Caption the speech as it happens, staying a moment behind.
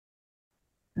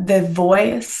the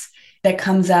voice that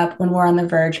comes up when we're on the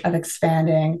verge of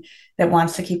expanding that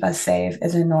wants to keep us safe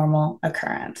is a normal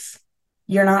occurrence.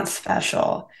 You're not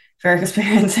special for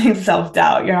experiencing self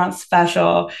doubt. You're not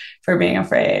special for being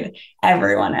afraid.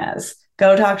 Everyone is.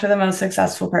 Go talk to the most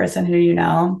successful person who you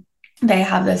know. They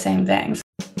have the same things.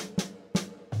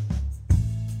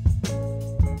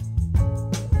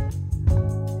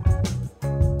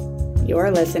 You're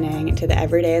listening to the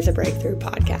Everyday is a Breakthrough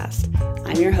podcast.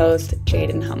 I'm your host,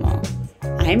 Jaden Hummel.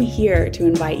 I'm here to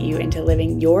invite you into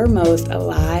living your most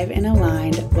alive and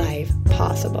aligned life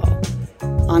possible.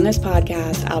 On this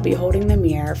podcast, I'll be holding the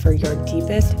mirror for your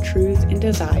deepest truths and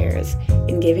desires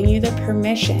and giving you the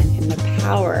permission and the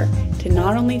power to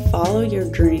not only follow your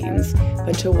dreams,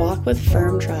 but to walk with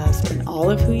firm trust in all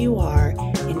of who you are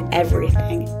and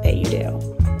everything that you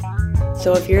do.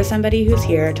 So if you're somebody who's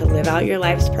here to live out your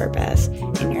life's purpose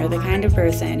and you're the kind of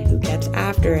person who gets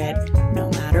after it no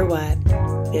matter what,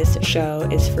 this show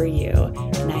is for you,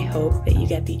 and I hope that you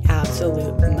get the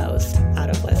absolute most out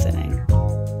of listening.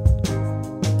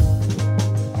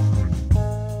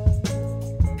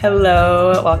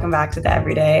 Hello, welcome back to the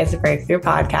Everyday is a Breakthrough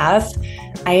podcast.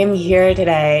 I am here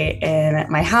today in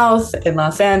my house in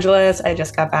Los Angeles. I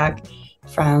just got back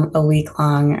from a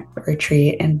week-long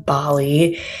retreat in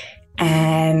Bali.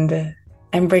 And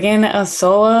I'm bringing a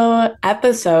solo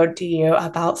episode to you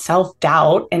about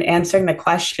self-doubt and answering the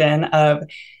question of,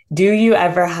 do you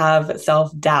ever have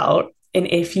self-doubt? And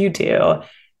if you do,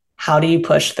 how do you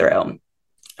push through?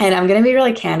 And I'm going to be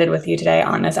really candid with you today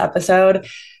on this episode.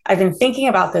 I've been thinking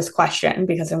about this question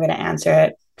because I'm going to answer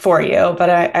it for you,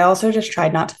 but I also just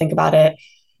tried not to think about it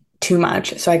too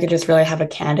much so I could just really have a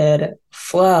candid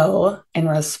flow and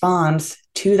response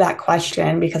to that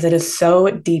question because it is so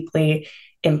deeply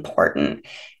important.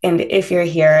 And if you're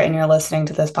here and you're listening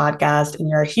to this podcast and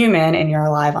you're a human and you're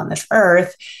alive on this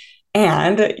earth,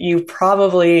 and you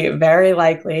probably very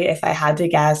likely, if I had to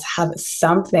guess, have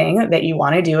something that you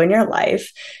want to do in your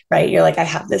life, right? You're like, I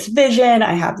have this vision,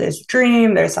 I have this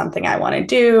dream, there's something I want to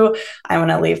do. I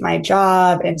want to leave my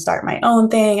job and start my own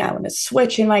thing. I want to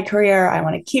switch in my career. I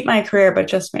want to keep my career, but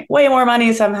just make way more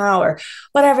money somehow, or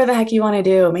whatever the heck you want to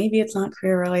do. Maybe it's not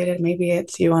career related. Maybe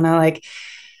it's you want to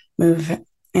move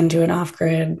into an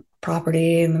off-grid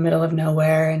property in the middle of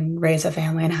nowhere and raise a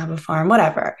family and have a farm,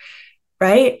 whatever,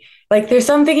 right? There's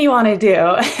something you want to do.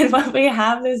 And when we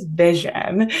have this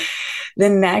vision, the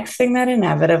next thing that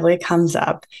inevitably comes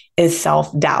up is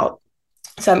self-doubt.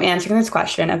 So I'm answering this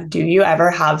question of, do you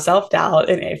ever have self-doubt?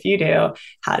 And if you do,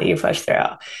 how do you push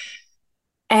through?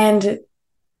 And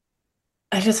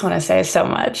I just want to say so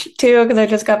much too, because I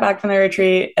just got back from the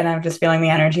retreat and I'm just feeling the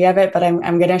energy of it. But I'm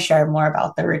going to share more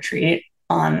about the retreat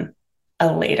on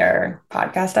a later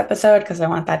podcast episode because I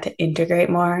want that to integrate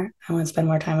more. I want to spend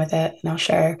more time with it, and I'll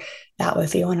share that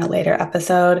with you on a later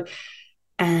episode.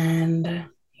 And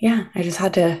yeah, I just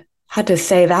had to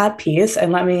say that piece,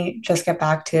 and let me just get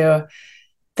back to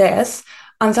this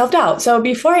on self-doubt. So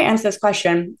before I answer this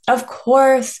question, of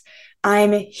course,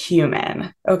 I'm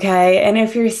human, okay? And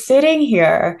if you're sitting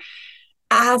here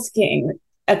asking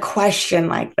a question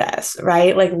like this,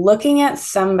 right? Looking at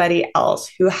somebody else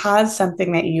who has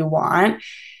something that you want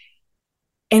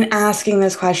and asking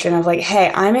this question of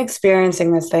hey, I'm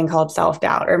experiencing this thing called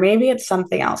self-doubt, or maybe it's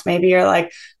something else. Maybe you're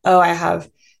like, oh, I have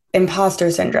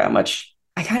imposter syndrome, which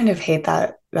I kind of hate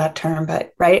that term,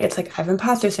 but right? It's I have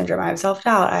imposter syndrome, I have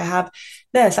self-doubt, I have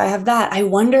this, I have that. I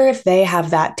wonder if they have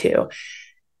that too.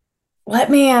 Let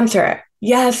me answer it.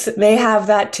 Yes, they have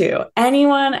that too.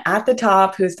 Anyone at the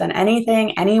top who's done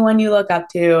anything, anyone you look up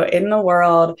to in the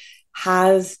world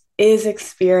is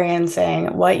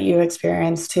experiencing what you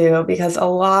experience too, because a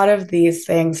lot of these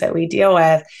things that we deal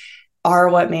with are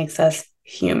what makes us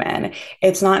human.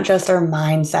 It's not just our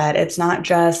mindset. It's not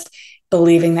just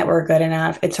believing that we're good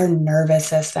enough. It's our nervous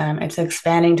system. It's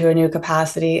expanding to a new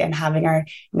capacity and having our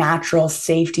natural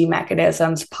safety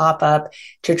mechanisms pop up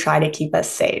to try to keep us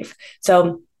safe.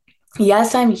 So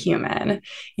yes, I'm human.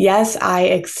 Yes, I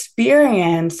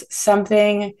experience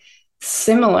something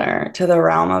similar to the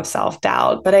realm of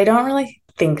self-doubt, but I don't really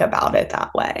think about it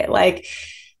that way.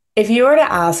 If you were to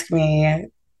ask me,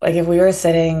 if we were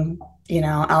sitting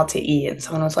out to eat and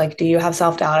someone was like, do you have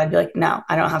self-doubt? I'd be like, no,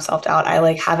 I don't have self-doubt.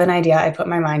 I have an idea. I put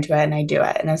my mind to it and I do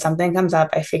it. And if something comes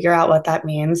up, I figure out what that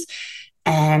means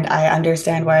and I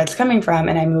understand where it's coming from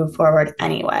and I move forward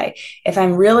anyway. If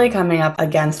I'm really coming up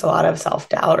against a lot of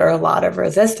self-doubt or a lot of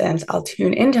resistance, I'll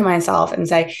tune into myself and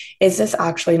say, is this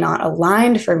actually not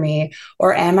aligned for me?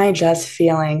 Or am I just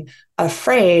feeling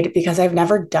afraid because I've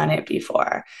never done it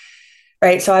before?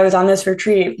 Right. So I was on this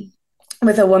retreat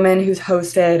with a woman who's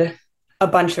hosted a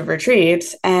bunch of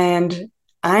retreats, and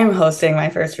I'm hosting my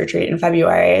first retreat in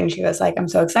February. And she was like, I'm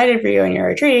so excited for you and your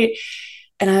retreat.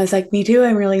 And I was like, me too,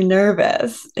 I'm really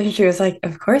nervous. And she was like,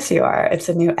 of course you are. It's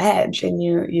a new edge and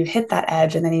you hit that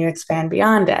edge and then you expand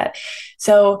beyond it.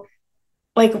 So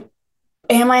like,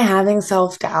 am I having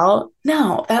self-doubt?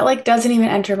 No, that like doesn't even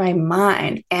enter my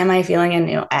mind. Am I feeling a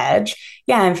new edge?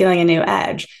 Yeah, I'm feeling a new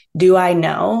edge. Do I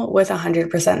know with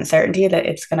 100% certainty that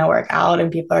it's going to work out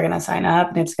and people are going to sign up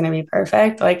and it's going to be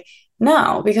perfect? Like,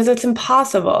 no, because it's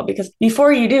impossible. Because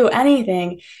before you do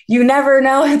anything, you never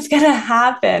know it's going to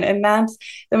happen. And that's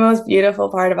the most beautiful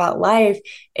part about life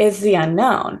is the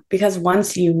unknown. Because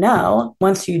once you know,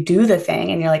 once you do the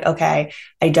thing and you're like, okay,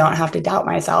 I don't have to doubt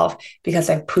myself because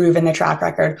I've proven the track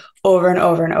record over and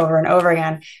over and over and over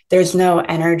again, there's no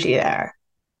energy there,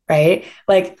 right?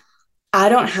 Like, I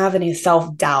don't have any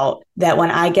self doubt that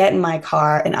when I get in my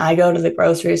car and I go to the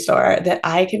grocery store, that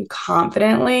I can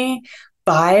confidently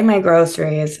buy my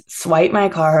groceries, swipe my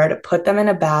card, put them in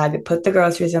a bag, put the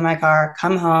groceries in my car,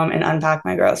 come home and unpack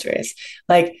my groceries.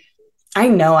 Like, I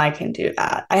know I can do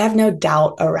that. I have no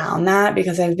doubt around that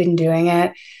because I've been doing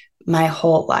it my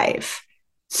whole life.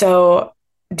 So,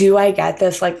 do I get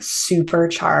this like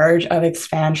supercharge of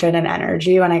expansion and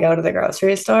energy when I go to the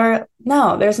grocery store?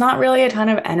 No, there's not really a ton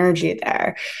of energy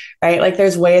there, right? Like,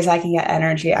 there's ways I can get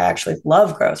energy. I actually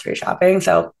love grocery shopping.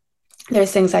 So,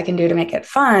 there's things I can do to make it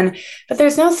fun, but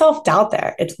there's no self doubt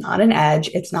there. It's not an edge.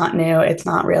 It's not new. It's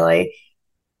not really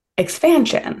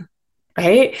expansion,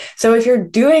 right? So if you're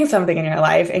doing something in your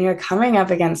life and you're coming up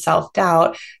against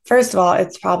self-doubt, first of all,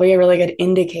 it's probably a really good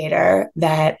indicator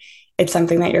that it's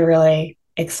something that you're really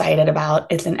excited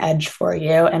about. It's an edge for you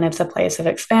and it's a place of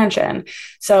expansion.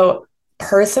 So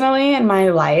personally in my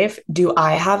life, do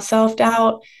I have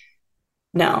self-doubt?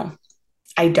 No,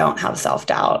 I don't have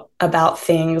self-doubt about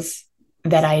things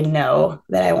that I know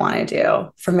that I want to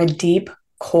do from a deep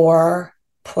core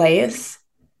place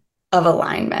of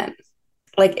alignment.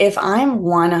 Like if I'm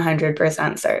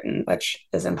 100% certain, which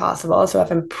is impossible, so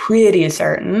if I'm pretty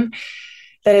certain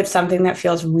that it's something that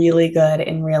feels really good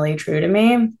and really true to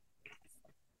me,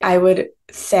 I would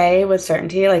say with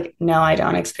certainty, like, no, I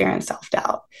don't experience self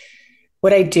doubt.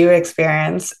 What I do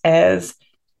experience is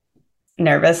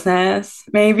nervousness,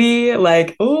 maybe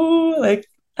like, oh, like,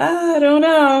 I don't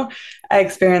know. I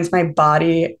experience my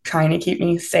body trying to keep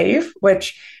me safe,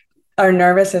 which our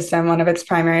nervous system, one of its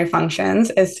primary functions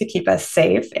is to keep us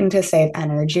safe and to save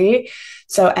energy.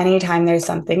 So anytime there's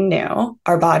something new,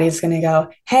 our body's going to go,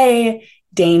 hey,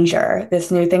 danger. This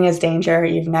new thing is danger.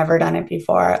 You've never done it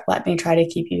before. Let me try to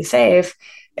keep you safe.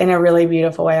 In a really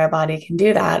beautiful way, our body can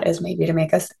do that is maybe to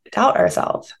make us doubt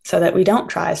ourselves so that we don't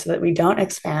try, so that we don't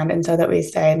expand, and so that we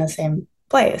stay in the same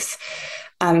place.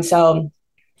 So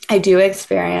I do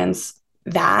experience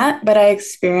that, but I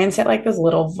experience it like this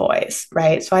little voice,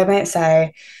 right? So I might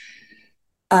say,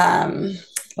 um,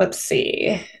 let's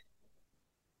see.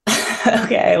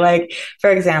 Okay, like for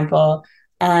example,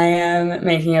 I am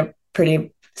making a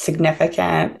pretty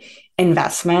significant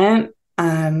investment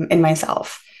in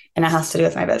myself, and it has to do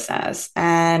with my business.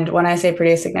 And when I say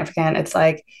pretty significant, it's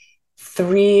like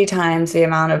 3 times the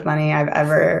amount of money I've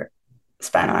ever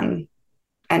spent on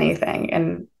anything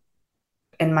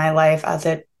in my life as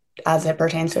it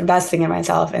pertains to investing in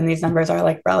myself. And these numbers are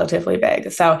like relatively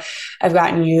big. So I've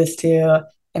gotten used to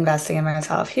investing in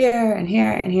myself here and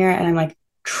here and here. And I'm like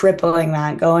tripling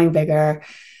that, going bigger.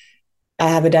 I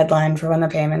have a deadline for when the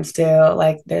payments due.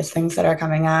 Like there's things that are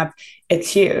coming up. It's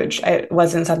huge. It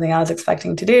wasn't something I was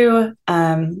expecting to do.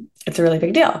 It's a really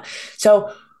big deal.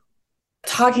 So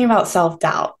talking about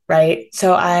self-doubt, right?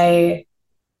 So I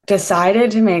decided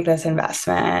to make this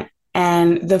investment.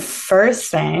 And the first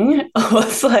thing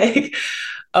was like,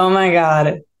 oh my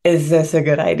God, is this a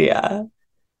good idea?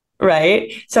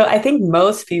 Right. So I think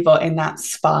most people in that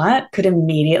spot could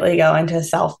immediately go into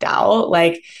self doubt.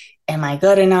 Like, am I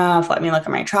good enough? Let me look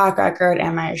at my track record.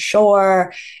 Am I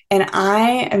sure? And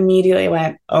I immediately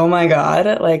went, oh my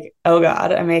God, like, oh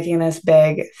God, I'm making this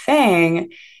big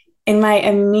thing. And my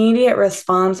immediate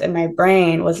response in my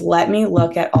brain was, let me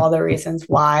look at all the reasons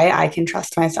why I can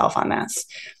trust myself on this.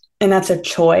 And that's a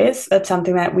choice. That's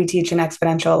something that we teach in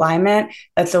exponential alignment.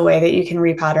 That's a way that you can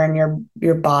repattern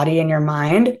your body and your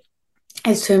mind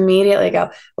is to immediately go,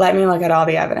 let me look at all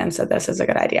the evidence that this is a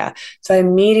good idea. So I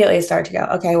immediately start to go,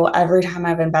 okay, well, every time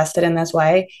I've invested in this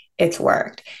way, it's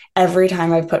worked. Every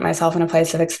time I've put myself in a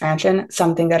place of expansion,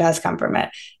 something good has come from it.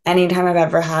 Anytime I've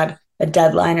ever had a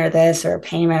deadline or this or a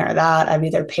payment or that, I've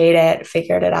either paid it,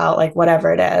 figured it out, like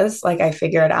whatever it is, like I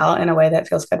figure it out in a way that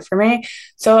feels good for me.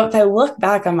 So if I look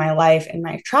back on my life and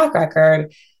my track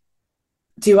record,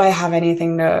 do I have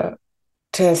anything to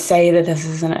say that this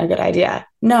isn't a good idea?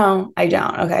 No, I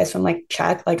don't. Okay. So I'm like,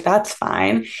 check, like that's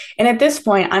fine. And at this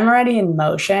point, I'm already in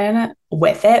motion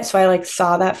with it. So I like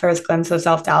saw that first glimpse of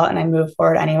self-doubt and I moved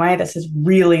forward anyway. This is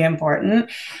really important.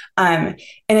 And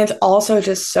it's also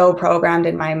just so programmed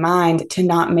in my mind to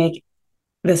not make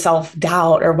the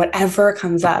self-doubt or whatever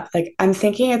comes up. Like I'm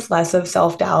thinking it's less of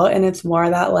self-doubt and it's more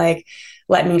that like,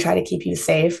 let me try to keep you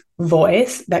safe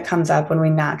voice that comes up when we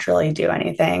naturally do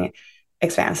anything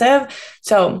expansive.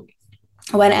 So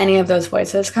when any of those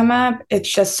voices come up,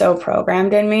 it's just so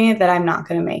programmed in me that I'm not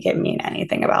going to make it mean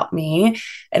anything about me.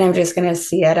 And I'm just going to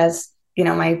see it as,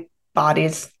 my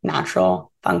body's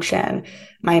natural function,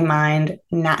 my mind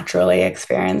naturally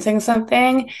experiencing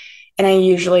something. And I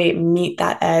usually meet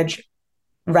that edge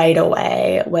right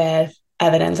away with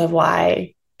evidence of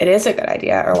why it is a good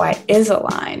idea or why it is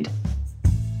aligned.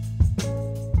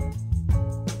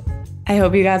 I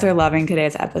hope you guys are loving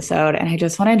today's episode. And I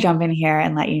just want to jump in here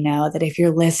and let you know that if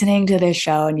you're listening to this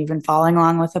show and you've been following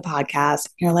along with the podcast,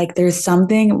 you're like, there's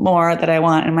something more that I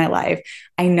want in my life.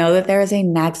 I know that there is a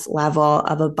next level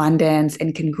of abundance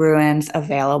and congruence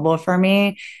available for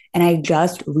me. And I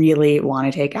just really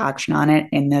want to take action on it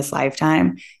in this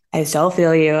lifetime. I still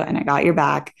feel you and I got your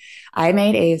back. I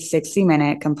made a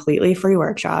 60-minute completely free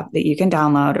workshop that you can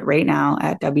download right now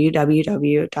at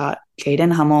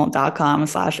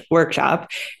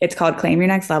www.jadenhummel.com/workshop. It's called Claim Your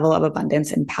Next Level of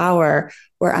Abundance and Power,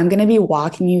 where I'm going to be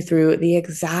walking you through the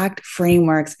exact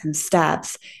frameworks and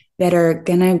steps that are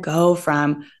going to go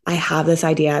from, I have this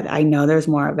idea, I know there's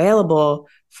more available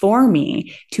for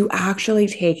me, to actually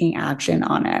taking action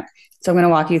on it. So I'm going to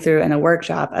walk you through in the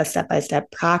workshop a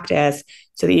step-by-step practice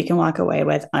so that you can walk away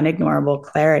with unignorable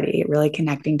clarity, really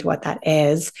connecting to what that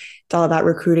is. It's all about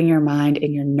recruiting your mind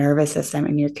and your nervous system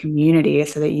and your community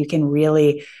so that you can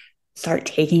really start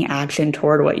taking action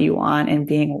toward what you want and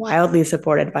being wildly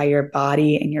supported by your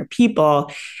body and your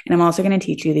people. And I'm also going to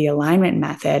teach you the alignment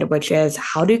method, which is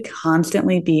how to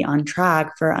constantly be on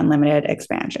track for unlimited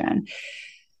expansion.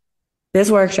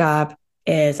 This workshop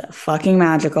is fucking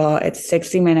magical. It's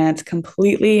 60 minutes,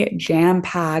 completely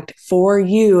jam-packed for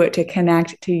you to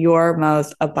connect to your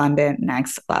most abundant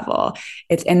next level.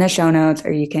 It's in the show notes,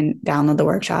 or you can download the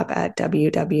workshop at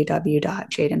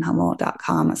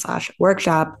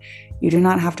www.jadenhummel.com/workshop. You do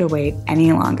not have to wait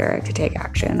any longer to take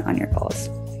action on your goals.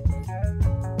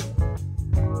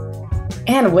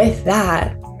 And with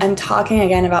that, I'm talking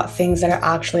again about things that are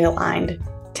actually aligned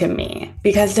to me,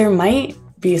 because there might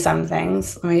be some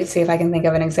things. Let me see if I can think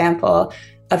of an example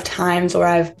of times where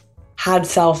I've had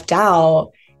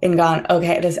self-doubt and gone,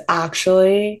 okay, this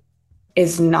actually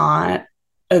is not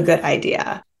a good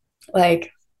idea.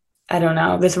 Like, I don't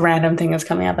know, this random thing is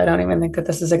coming up. I don't even think that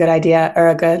this is a good idea or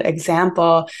a good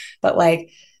example, but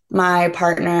like my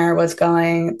partner was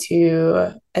going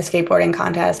to a skateboarding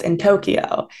contest in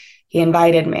Tokyo. He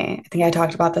invited me. I think I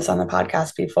talked about this on the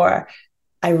podcast before.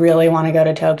 I really want to go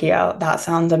to Tokyo. That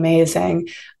sounds amazing.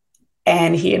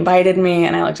 And he invited me,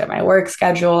 and I looked at my work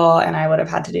schedule and I would have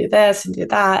had to do this and do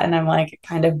that. And I'm like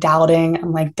kind of doubting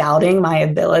my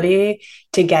ability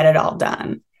to get it all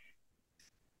done.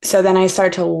 So then I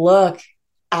start to look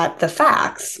at the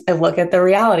facts. I look at the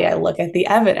reality. I look at the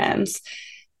evidence.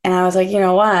 And I was like, you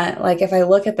know what? Like if I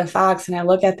look at the facts and I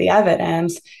look at the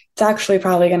evidence, it's actually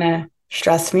probably going to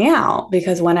stress me out,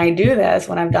 because when I do this,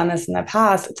 when I've done this in the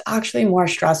past, it's actually more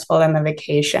stressful than the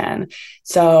vacation.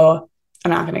 So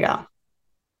I'm not going to go.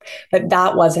 But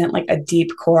that wasn't like a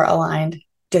deep core aligned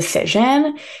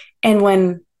decision. And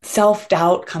when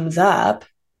self-doubt comes up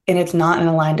and it's not an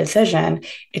aligned decision,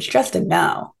 it's just a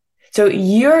no. So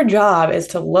your job is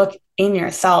to look in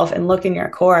yourself and look in your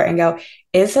core and go,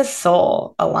 is this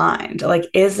soul aligned? Like,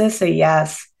 is this a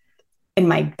yes in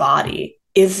my body?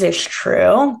 Is this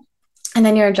true? And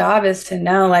then your job is to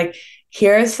know, like,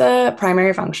 here's the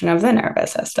primary function of the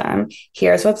nervous system.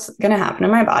 Here's what's going to happen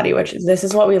in my body, which is, this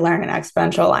is what we learn in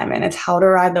exponential alignment. It's how to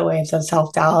ride the waves of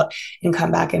self-doubt and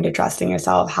come back into trusting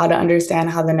yourself, how to understand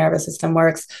how the nervous system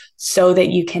works so that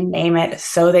you can name it,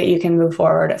 so that you can move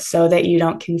forward, so that you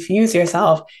don't confuse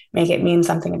yourself, make it mean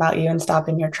something about you and stop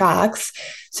in your tracks.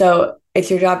 So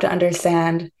it's your job to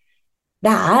understand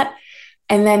that,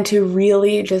 and then to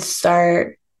really just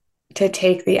start to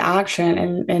take the action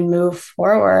and move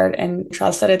forward and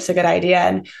trust that it's a good idea.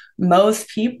 And most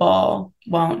people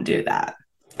won't do that.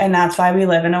 And that's why we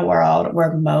live in a world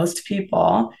where most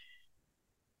people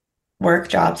work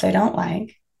jobs they don't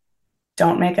like,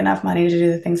 don't make enough money to do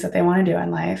the things that they want to do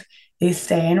in life. They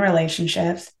stay in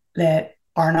relationships that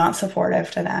are not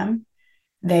supportive to them.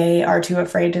 They are too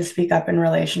afraid to speak up in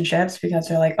relationships because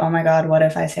they're like, oh my God, what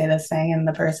if I say this thing and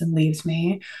the person leaves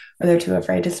me? Or they're too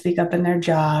afraid to speak up in their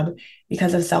job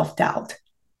because of self-doubt.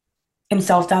 and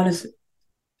self-doubt is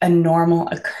a normal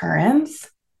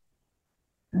occurrence,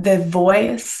 the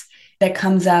voice that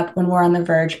comes up when we're on the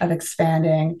verge of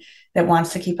expanding that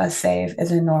wants to keep us safe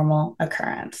is a normal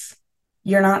occurrence.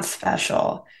 You're not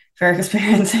special for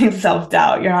experiencing self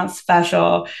doubt. You're not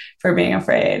special for being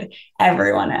afraid.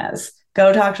 Everyone is.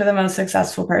 Go talk to the most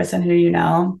successful person who you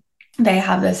know. They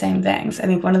have the same things. I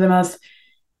think one of the most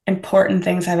important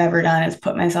things I've ever done is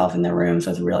put myself in the rooms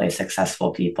with really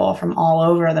successful people from all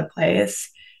over the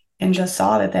place and just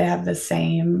saw that they have the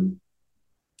same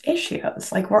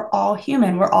issues. Like we're all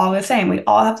human, we're all the same. We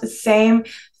all have the same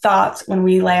thoughts when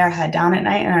we lay our head down at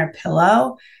night in our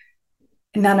pillow.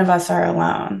 None of us are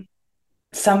alone.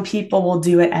 Some people will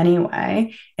do it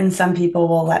anyway, and some people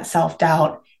will let self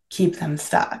doubt keep them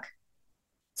stuck.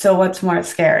 So, what's more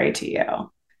scary to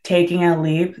you? Taking a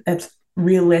leap that's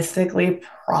realistically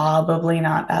probably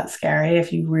not that scary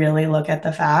if you really look at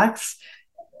the facts,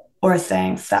 or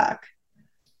staying stuck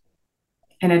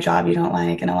in a job you don't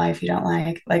like, in a life you don't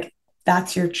like? Like,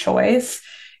 that's your choice.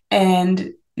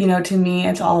 And, to me,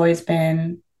 it's always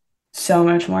been so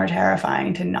much more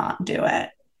terrifying to not do it.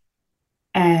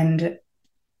 And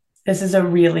this is a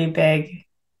really big,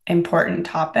 important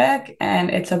topic.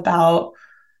 And it's about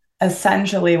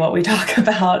essentially what we talk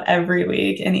about every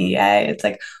week in EA. It's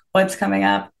like, what's coming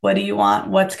up? What do you want?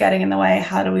 What's getting in the way?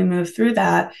 How do we move through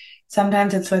that?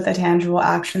 Sometimes it's with a tangible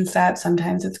action step.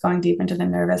 Sometimes it's going deep into the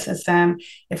nervous system.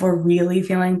 If we're really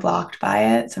feeling blocked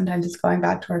by it, sometimes it's going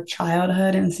back to our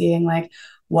childhood and seeing like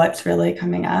what's really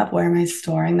coming up. Where am I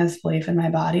storing this belief in my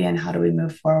body and how do we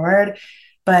move forward?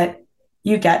 But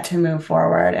you get to move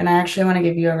forward. And I actually want to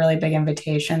give you a really big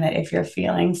invitation that if you're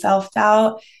feeling self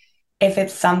doubt, if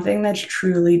it's something that's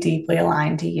truly deeply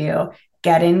aligned to you,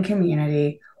 get in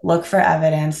community, look for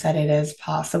evidence that it is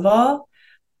possible.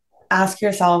 Ask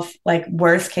yourself, like,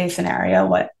 worst case scenario,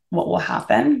 what will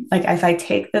happen? Like, if I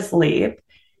take this leap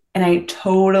and I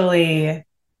totally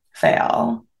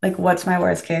fail, like, what's my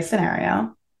worst case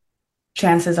scenario?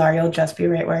 Chances are you'll just be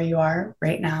right where you are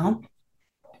right now.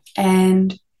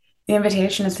 And the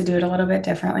invitation is to do it a little bit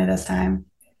differently this time,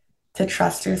 to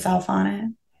trust yourself on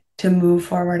it, to move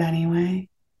forward anyway,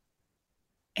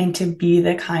 and to be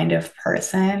the kind of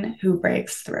person who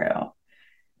breaks through,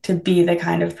 to be the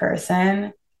kind of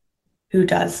person who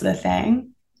does the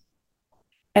thing.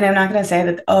 And I'm not going to say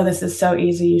that, oh, this is so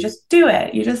easy. You just do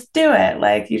it. You just do it.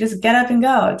 Like you just get up and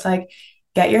go. It's like,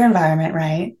 get your environment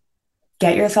right.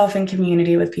 Get yourself in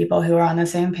community with people who are on the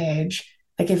same page.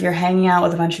 Like if you're hanging out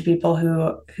with a bunch of people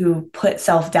who put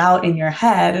self-doubt in your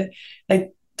head,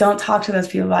 like don't talk to those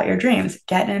people about your dreams.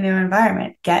 Get in a new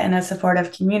environment. Get in a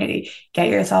supportive community. Get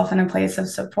yourself in a place of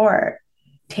support.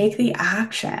 Take the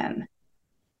action.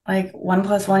 Like 1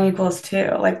 + 1 =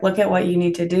 2. Like look at what you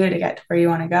need to do to get to where you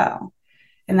want to go.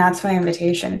 And that's my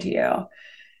invitation to you.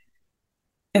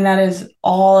 And that is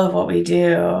all of what we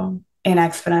do in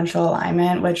exponential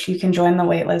alignment, which you can join the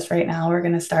waitlist right now. We're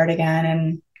going to start again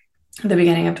in the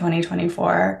beginning of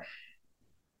 2024.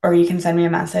 Or you can send me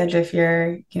a message if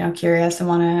you're, curious and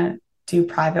want to do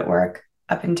private work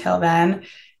up until then.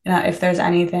 If there's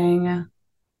anything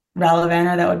relevant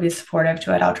or that would be supportive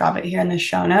to it, I'll drop it here in the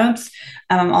show notes.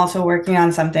 I'm also working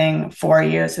on something for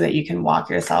you so that you can walk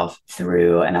yourself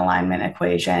through an alignment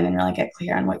equation and really get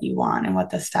clear on what you want and what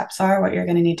the steps are, what you're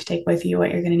going to need to take with you,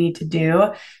 what you're going to need to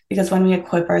do. Because when we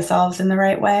equip ourselves in the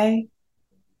right way,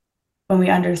 when we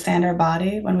understand our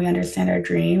body, when we understand our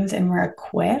dreams and we're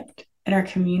equipped and our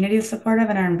community is supportive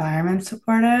and our environment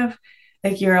supportive,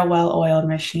 like you're a well-oiled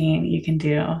machine. You can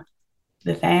do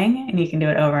the thing and you can do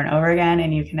it over and over again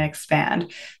and you can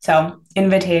expand. So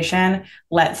invitation,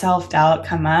 let self-doubt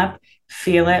come up,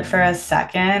 feel it for a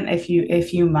second if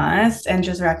you must, and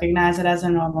just recognize it as a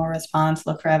normal response.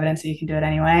 Look for evidence that you can do it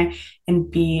anyway and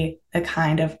be the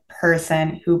kind of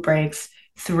person who breaks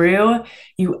through.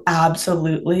 You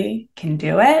absolutely can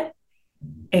do it.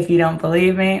 If you don't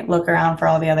believe me, look around for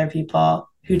all the other people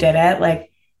who did it.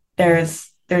 Like there's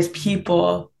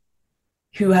people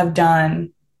who have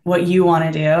done what you want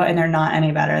to do and they're not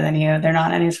any better than you. They're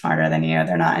not any smarter than you.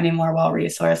 They're not any more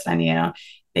well-resourced than you.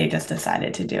 They just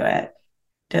decided to do it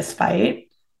despite.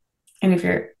 And if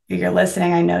you're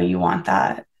listening, I know you want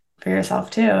that for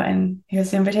yourself too. And here's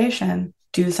the invitation.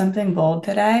 Do something bold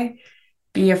today.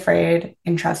 Be afraid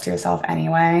and trust yourself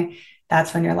anyway.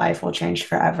 That's when your life will change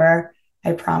forever.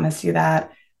 I promise you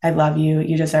that. I love you.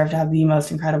 You deserve to have the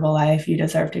most incredible life. You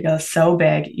deserve to go so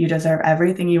big. You deserve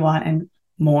everything you want and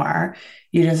more.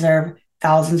 You deserve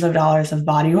thousands of dollars of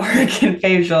body work and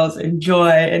facials and joy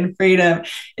and freedom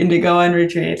and to go on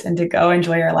retreats and to go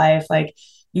enjoy your life. Like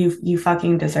you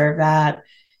fucking deserve that.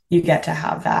 You get to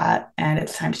have that. And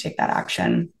it's time to take that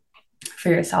action. for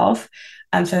yourself.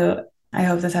 So I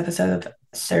hope this episode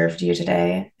served you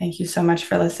today. Thank you so much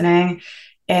for listening.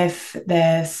 If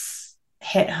this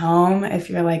hit home, if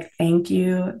you're like, thank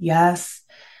you, yes,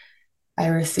 I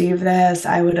received this,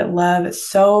 I would love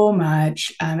so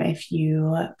much if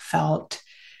you felt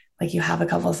like you have a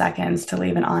couple seconds to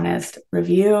leave an honest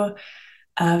review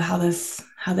of how this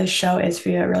show is for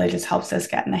you. It really just helps us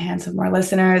get in the hands of more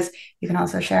listeners. You can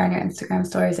also share on your Instagram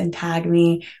stories and tag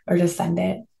me, or just send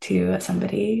it to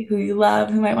somebody who you love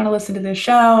who might want to listen to this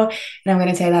show. And I'm going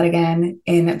to say that again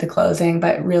in the closing,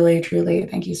 but really, truly,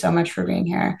 thank you so much for being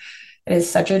here. It is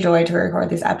such a joy to record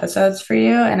these episodes for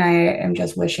you. And I am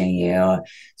just wishing you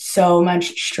so much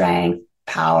strength,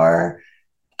 power,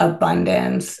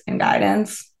 abundance, and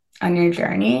guidance on your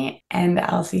journey. And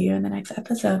I'll see you in the next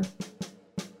episode.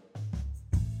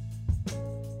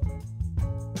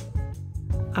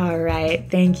 All right.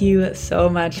 Thank you so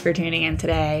much for tuning in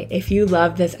today. If you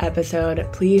love this episode,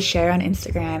 please share on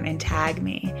Instagram and tag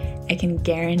me. I can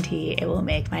guarantee it will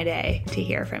make my day to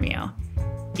hear from you.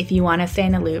 If you want to stay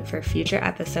in the loop for future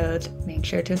episodes, make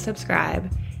sure to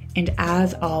subscribe. And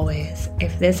as always,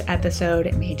 if this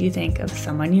episode made you think of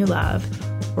someone you love,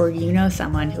 or you know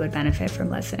someone who would benefit from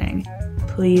listening,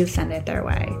 please send it their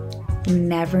way. You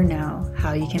never know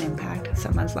how you can impact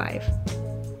someone's life.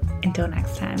 Until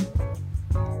next time.